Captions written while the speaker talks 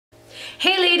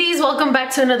Hey ladies, welcome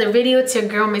back to another video. It's your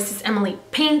girl Mrs. Emily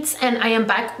Paints, and I am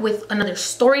back with another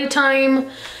story time.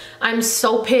 I'm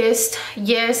so pissed.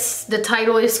 Yes, the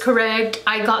title is correct.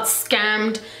 I got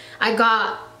scammed. I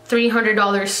got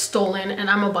 $300 stolen, and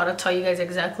I'm about to tell you guys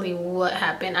exactly what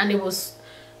happened. And it was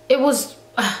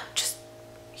just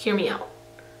hear me out.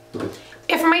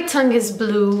 If my tongue is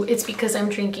blue, it's because I'm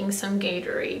drinking some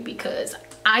Gatorade, because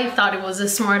I thought it was a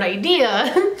smart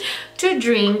idea to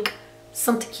drink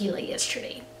some tequila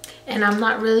yesterday, and I'm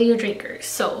not really a drinker,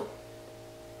 so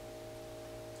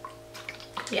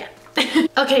yeah.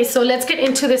 Okay, so let's get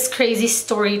into this crazy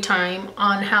story time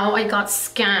on how I got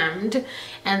scammed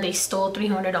and they stole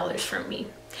 $300 from me.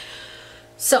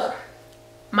 So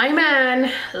my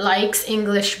man likes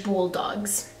English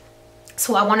bulldogs,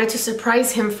 so I wanted to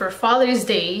surprise him for Father's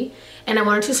Day, and I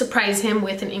wanted to surprise him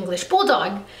with an English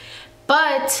bulldog.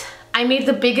 But I made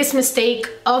the biggest mistake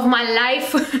of my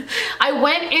life. I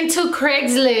went into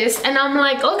Craigslist and I'm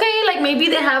like, okay, like maybe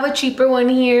they have a cheaper one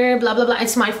here, blah, blah, blah.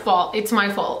 It's my fault. It's my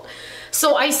fault.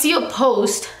 So I see a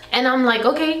post and I'm like,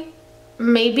 okay,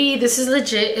 maybe this is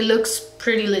legit. It looks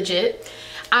pretty legit.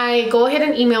 I go ahead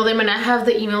and email them, and I have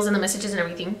the emails and the messages and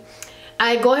everything.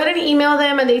 I go ahead and email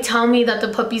them, and they tell me that the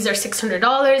puppies are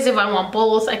 $600. If I want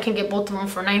both, I can get both of them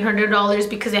for $900,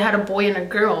 because they had a boy and a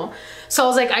girl. So I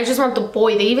was like, I just want the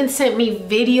boy. They even sent me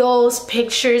videos,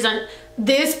 pictures, and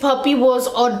this puppy was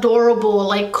adorable.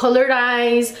 Like colored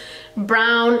eyes,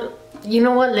 brown. You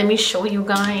know what? Let me show you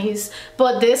guys.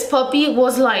 But this puppy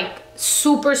was like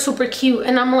super, super cute.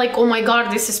 And I'm like, oh my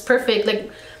God, this is perfect. Like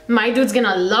my dude's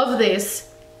gonna love this.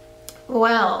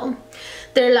 Well,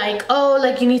 they're like, oh,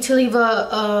 like you need to leave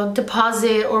a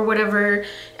deposit or whatever.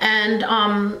 And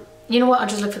you know what? I'll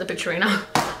just look for the picture right now.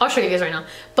 I'll show you guys right now.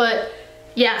 But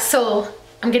yeah, so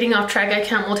I'm getting off track. I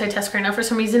can't multitask right now. For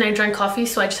some reason, I drank coffee,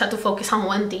 so I just have to focus on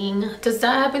one thing. Does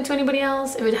that happen to anybody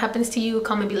else? If it happens to you,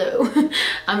 comment below.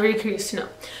 I'm very curious to know.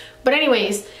 But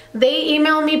anyways, they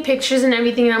emailed me pictures and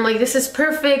everything, and I'm like, this is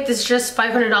perfect. It's just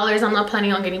 $500. I'm not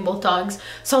planning on getting both dogs.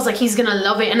 So I was like, he's gonna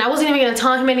love it. And I wasn't even gonna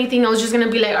tell him anything. I was just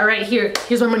gonna be like, all right,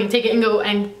 here's my money. Take it and go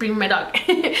and bring my dog.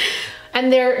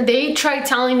 And they tried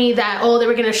telling me that, oh, they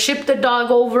were gonna ship the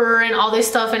dog over and all this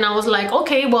stuff. And I was like,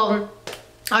 okay, well,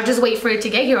 I'll just wait for it to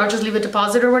get here. I'll just leave a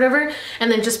deposit or whatever,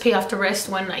 and then just pay off the rest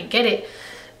when I get it.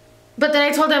 But then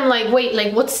I told them, like, wait,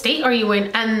 like, what state are you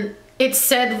in? And it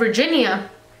said Virginia.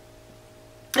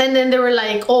 And then they were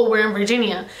like, oh, we're in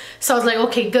Virginia. So I was like,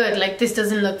 okay, good. Like, this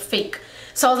doesn't look fake.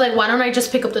 So I was like, why don't I just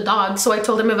pick up the dog? So I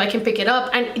told them if I can pick it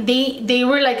up. And they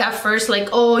were like, at first, like,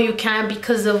 oh, you can't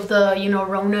because of the, you know,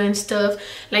 Rona and stuff.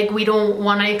 Like, we don't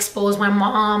want to expose my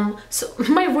mom. So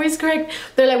my voice cracked.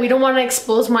 They're like, we don't want to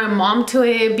expose my mom to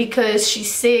it because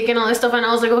she's sick and all that stuff. And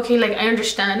I was like, okay, like, I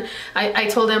understand. I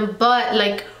told them, but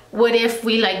like, what if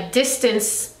we like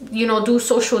distance, you know, do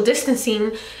social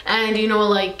distancing, and you know,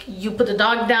 like you put the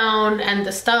dog down and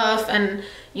the stuff, and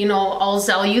you know, I'll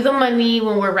sell you the money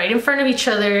when we're right in front of each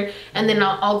other, and then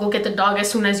I'll go get the dog as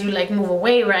soon as you like move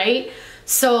away, right?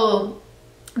 So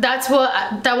that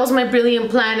was my brilliant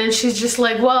plan. And she's just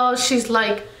like, well, she's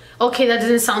like, okay, that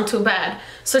doesn't sound too bad.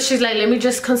 So she's like, let me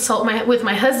just consult with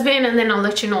my husband, and then I'll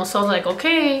let you know. So I was like,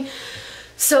 okay.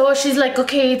 So she's like,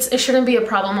 okay, it shouldn't be a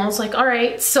problem. I was like, all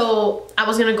right. So I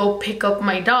was gonna go pick up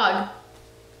my dog.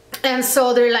 And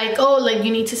so they're like, oh, like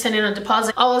you need to send in a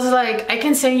deposit. I was like, I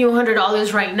can send you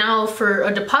 $100 right now for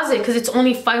a deposit, because it's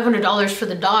only $500 for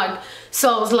the dog.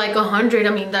 So I was like, 100,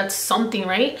 I mean, that's something,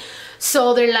 right?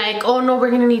 So they're like, oh no, we're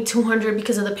gonna need 200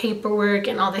 because of the paperwork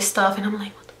and all this stuff. And I'm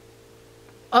like, what the?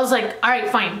 I was like, all right,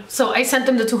 fine. So I sent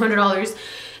them the $200.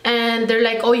 And they're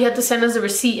like, oh, you have to send us a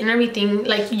receipt and everything.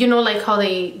 Like, you know, like how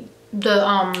the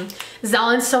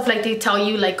Zelle and stuff, like they tell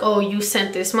you like, oh, you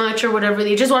sent this much or whatever.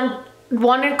 They just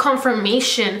wanted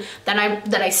confirmation that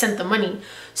I sent the money.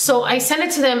 So I sent it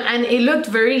to them, and it looked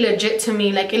very legit to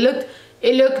me. Like it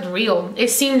looked real. It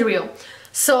seemed real.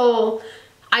 So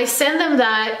I send them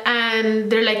that,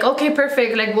 and they're like, okay,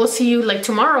 perfect. Like, we'll see you like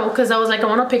tomorrow. Because I was like, I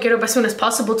want to pick it up as soon as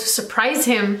possible to surprise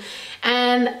him.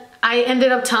 And I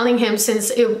ended up telling him,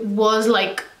 since it was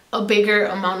like a bigger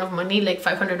amount of money, like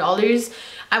 $500,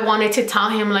 I wanted to tell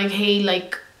him like, hey,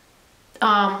 like,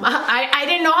 I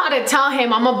didn't know how to tell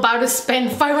him I'm about to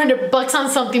spend $500 on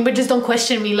something, but just don't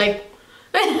question me, like.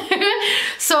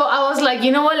 So I was like,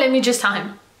 you know what, let me just tell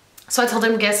him. So I told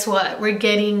him, guess what, we're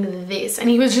getting this. And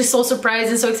he was just so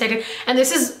surprised and so excited. And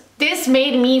this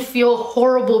made me feel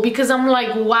horrible, because I'm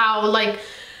like, wow, like,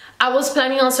 I was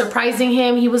planning on surprising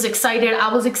him. He was excited.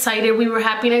 I was excited. We were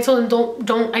happy. And I told him,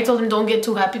 don't get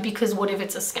too happy, because what if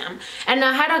it's a scam? And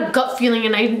I had a gut feeling,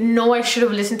 and I know I should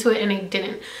have listened to it, and I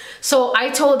didn't. So I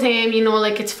told him, you know,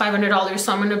 like it's $500,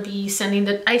 so I'm gonna be sending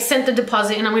I sent the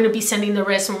deposit and I'm gonna be sending the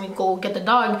rest when we go get the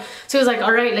dog. So he was like,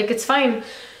 all right, like it's fine.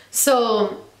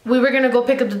 So we were gonna go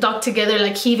pick up the dog together.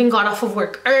 Like he even got off of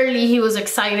work early. He was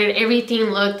excited. Everything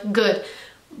looked good.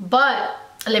 But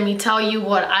let me tell you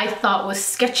what I thought was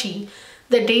sketchy.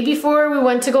 The day before we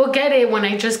went to go get it, when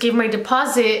I just gave my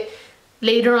deposit,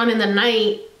 later on in the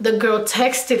night, the girl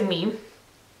texted me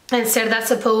and said that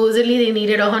supposedly they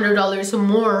needed $100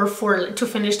 more to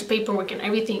finish the paperwork and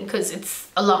everything, because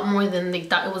it's a lot more than they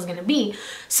thought it was gonna be.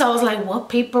 So I was like, what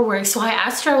paperwork? So I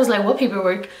asked her, I was like, what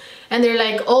paperwork? And they're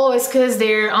like, oh, it's because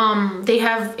they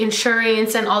have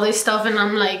insurance and all this stuff. And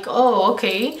I'm like, oh,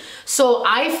 okay. So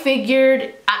I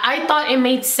figured, I thought it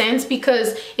made sense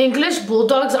because English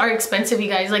bulldogs are expensive, you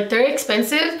guys. Like they're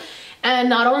expensive. And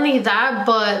not only that,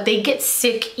 but they get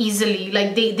sick easily.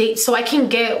 Like so I can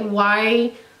get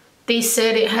why they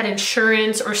said it had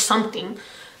insurance or something.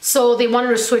 So they wanted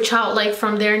to switch out like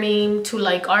from their name to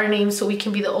like our name so we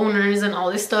can be the owners and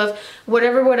all this stuff,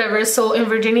 whatever. So in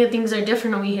Virginia things are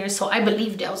different over here, so I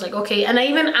believed it. I was like, okay. And I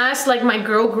even asked like my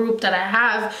girl group that I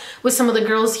have with some of the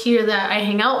girls here that I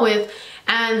hang out with,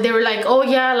 and they were like, oh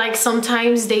yeah, like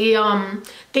sometimes they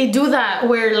do that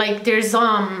where like there's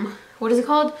what is it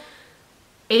called,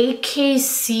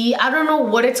 AKC, I don't know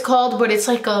what it's called, but it's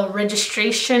like a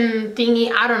registration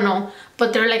thingy, I don't know.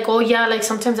 But they're like, oh yeah, like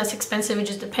sometimes that's expensive, it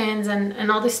just depends,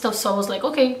 and all this stuff. So I was like,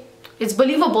 okay, it's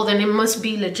believable, then it must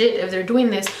be legit if they're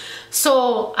doing this.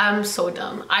 So I'm so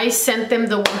dumb. I sent them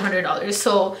the $100.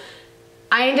 So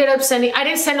I ended up sending, I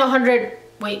didn't send 100,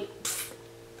 wait.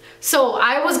 So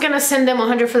I was gonna send them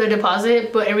 100 for the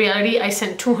deposit, but in reality I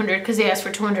sent 200 because they asked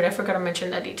for 200. I forgot to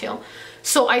mention that detail.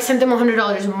 So I sent them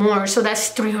 $100 more, so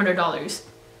that's $300.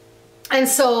 And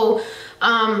so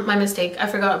my mistake, I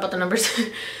forgot about the numbers.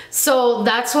 So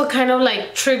that's what kind of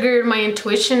like triggered my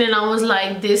intuition, and I was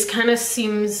like, this kind of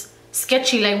seems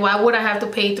sketchy. Like why would I have to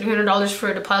pay $300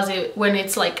 for a deposit when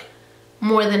it's like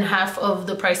more than half of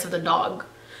the price of the dog?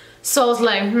 So I was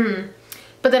like,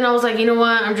 but then I was like, you know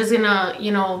what, I'm just gonna,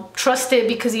 you know, trust it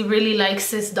because he really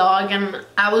likes this dog, and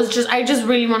I just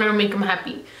really wanted to make him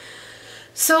happy.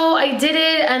 So I did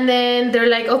it, and then they're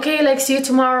like, okay, like see you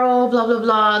tomorrow, blah blah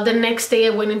blah. The next day I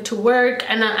went into work,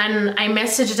 and I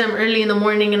messaged them early in the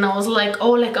morning, and I was like,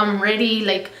 oh, like I'm ready,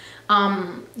 like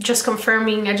just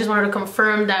confirming, I just wanted to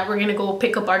confirm that we're gonna go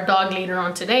pick up our dog later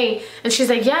on today. And she's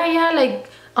like, yeah, like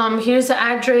here's the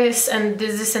address and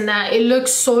this and that. It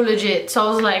looks so legit. So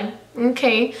I was like,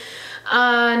 okay.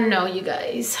 No, you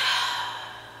guys,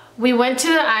 we went to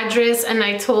the address and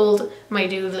I told my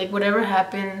dude, like whatever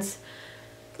happens,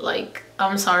 like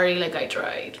I'm sorry, like I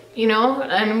tried, you know.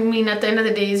 I mean, at the end of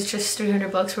the day, it's just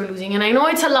 $300 we're losing, and I know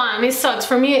it's a lot and it sucks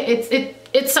for me.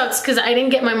 It sucks because I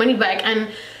didn't get my money back, and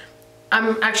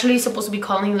I'm actually supposed to be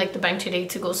calling like the bank today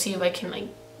to go see if I can like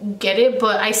get it,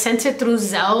 but I sent it through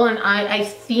Zelle, and I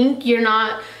think you're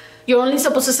only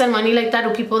supposed to send money like that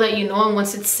to people that you know, and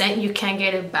once it's sent you can't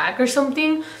get it back or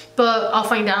something. But I'll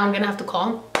find out. I'm gonna have to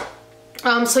call.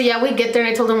 So yeah, we get there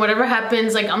and I told him whatever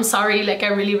happens, like I'm sorry, like I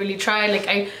really tried,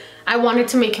 like I wanted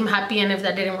to make him happy, and if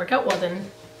that didn't work out, well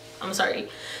then I'm sorry.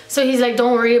 So he's like,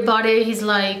 don't worry about it. He's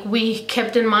like, we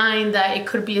kept in mind that it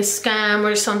could be a scam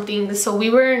or something, so we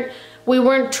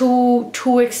weren't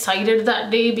too excited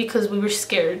that day because we were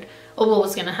scared of what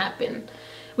was gonna happen.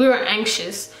 We were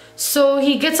anxious. So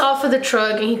he gets off of the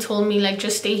truck and he told me like,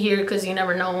 just stay here because you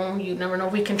never know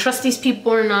if we can trust these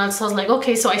people or not. So I was like,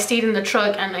 okay. So I stayed in the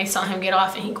truck and I saw him get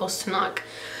off, and he goes to knock.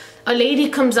 A lady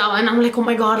comes out and I'm like, oh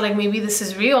my god, like maybe this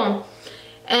is real.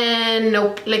 And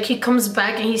nope, like he comes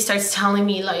back and he starts telling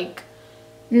me like,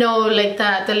 no, like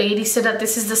that the lady said that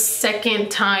this is the second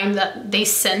time that they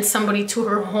sent somebody to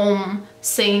her home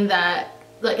saying that,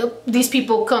 like these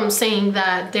people come saying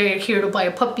that they're here to buy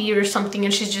a puppy or something,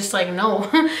 and she's just like, no,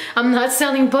 I'm not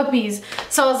selling puppies.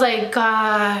 So I was like,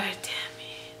 god damn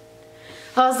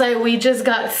it. I was like, we just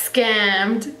got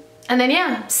scammed. And then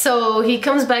yeah, so he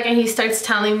comes back and he starts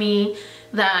telling me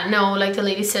that no, like the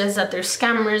lady says that they're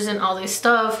scammers and all this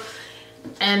stuff,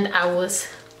 and I was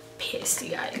pissed,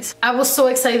 you guys. I was so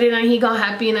excited and he got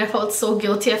happy, and I felt so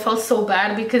guilty. I felt so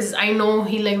bad because I know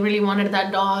he like really wanted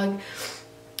that dog.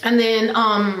 And then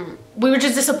we were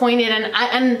just disappointed,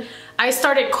 and I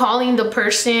started calling the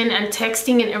person and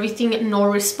texting and everything, and no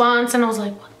response. And I was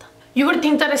like, what the? You would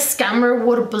think that a scammer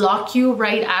would block you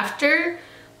right after,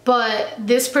 but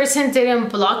this person didn't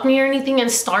block me or anything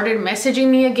and started messaging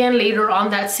me again later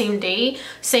on that same day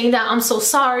saying that I'm so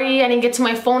sorry, I didn't get to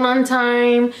my phone on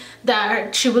time,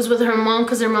 that she was with her mom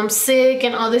because her mom's sick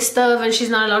and all this stuff, and she's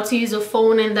not allowed to use a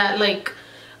phone in that like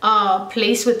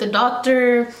place with the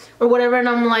doctor, or whatever. And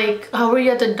I'm like, how are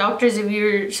you at the doctor's if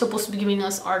you're supposed to be giving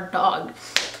us our dog?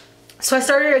 So I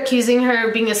started accusing her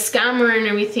of being a scammer and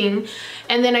everything.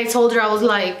 And then I told her, I was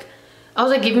like,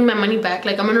 give me my money back.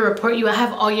 Like, I'm gonna report you. I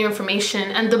have all your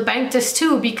information. And the bank does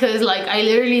too, because like I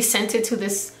literally sent it to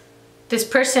this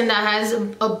person that has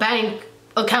a bank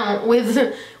account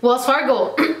with Wells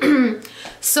Fargo.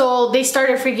 So they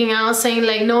started freaking out, saying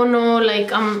like, no,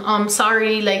 like I'm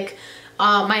sorry, like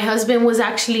my husband was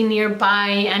actually nearby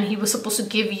and he was supposed to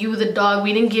give you the dog.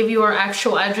 We didn't give you our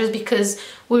actual address because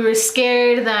we were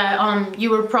scared that you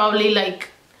were probably like,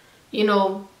 you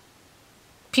know,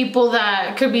 people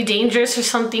that could be dangerous or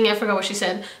something. I forgot what she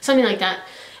said, something like that.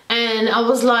 And I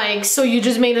was like, so you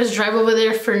just made us drive over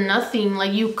there for nothing?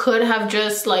 Like, you could have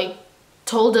just like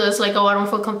told us like, oh, I don't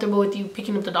feel comfortable with you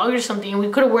picking up the dog or something, and we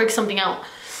could have worked something out.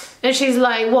 And she's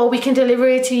like, well, we can deliver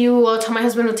it to you. I'll tell my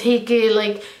husband to take it.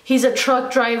 Like, he's a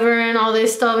truck driver and all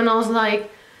this stuff. And I was like,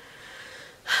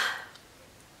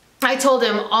 I told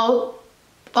him, I'll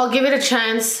give it a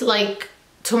chance. Like,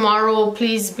 tomorrow,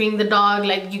 please bring the dog.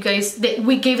 Like, you guys,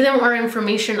 we gave them our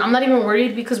information. I'm not even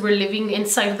worried because we're living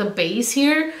inside the base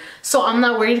here. So I'm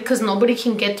not worried because nobody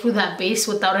can get through that base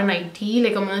without an ID,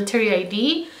 like a military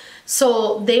ID.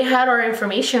 So they had our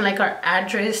information, like our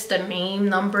address, the name,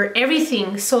 number,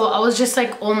 everything. So I was just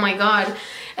like, oh my God.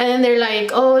 And then they're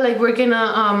like, oh, like, we're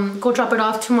gonna go drop it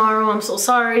off tomorrow. I'm so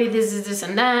sorry, this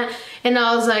and that. And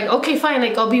I was like, okay, fine,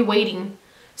 like, I'll be waiting.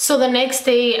 So the next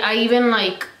day I even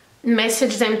like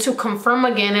messaged them to confirm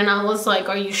again, and I was like,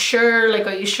 are you sure? Like,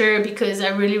 are you sure? Because I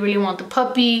really want the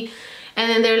puppy. And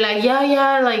then they're like,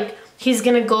 yeah, like, he's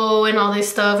gonna go and all this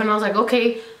stuff. And I was like,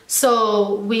 okay.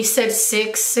 So we said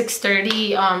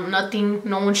 6:30, nothing,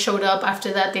 no one showed up.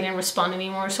 After that, they didn't respond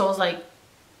anymore. So I was like,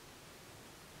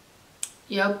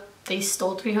 yep, they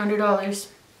stole $300.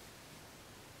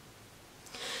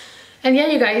 And yeah,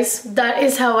 you guys, that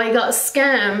is how I got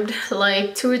scammed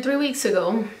like 2 or 3 weeks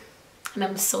ago. And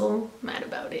I'm so mad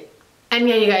about it. And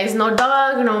yeah, you guys, no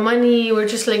dog, no money. We're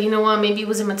just like, you know what, maybe it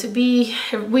wasn't meant to be.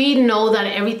 We know that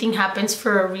everything happens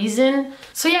for a reason.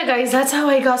 So yeah, guys, that's how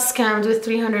I got scammed with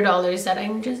 $300 that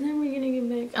I'm just never gonna get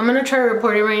back. I'm gonna try to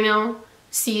report it right now,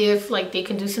 see if like they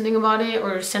can do something about it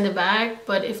or send it back.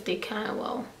 But if they can't,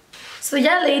 well. So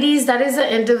yeah, ladies, that is the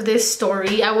end of this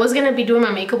story. I was gonna be doing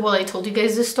my makeup while I told you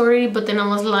guys this story, but then I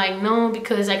was like, no,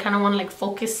 because I kind of want to like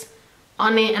focus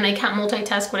on it, and I can't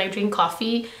multitask when I drink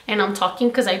coffee and I'm talking,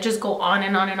 because I just go on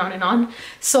and on and on and on.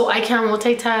 So I can't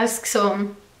multitask.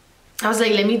 So I was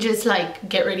like, let me just like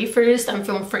get ready first. I'm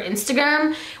filming for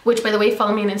Instagram, which, by the way,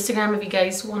 follow me on Instagram if you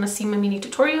guys want to see my mini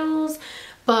tutorials.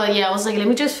 But yeah, I was like, let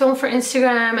me just film for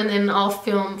Instagram and then I'll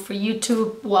film for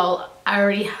YouTube while I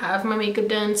already have my makeup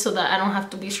done, so that I don't have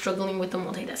to be struggling with the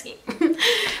multitasking.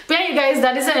 But yeah, you guys,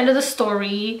 that is the end of the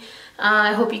story.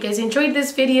 I hope you guys enjoyed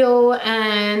this video,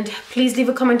 and please leave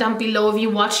a comment down below if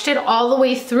you watched it all the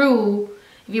way through.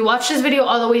 If you watched this video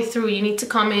all the way through, you need to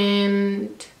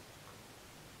comment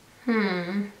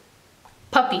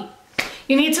puppy.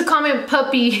 You need to comment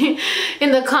puppy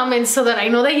in the comments so that I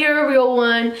know that you're a real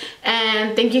one.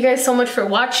 And thank you guys so much for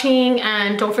watching,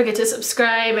 and don't forget to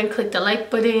subscribe and click the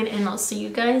like button, and I'll see you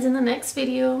guys in the next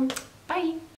video. Bye.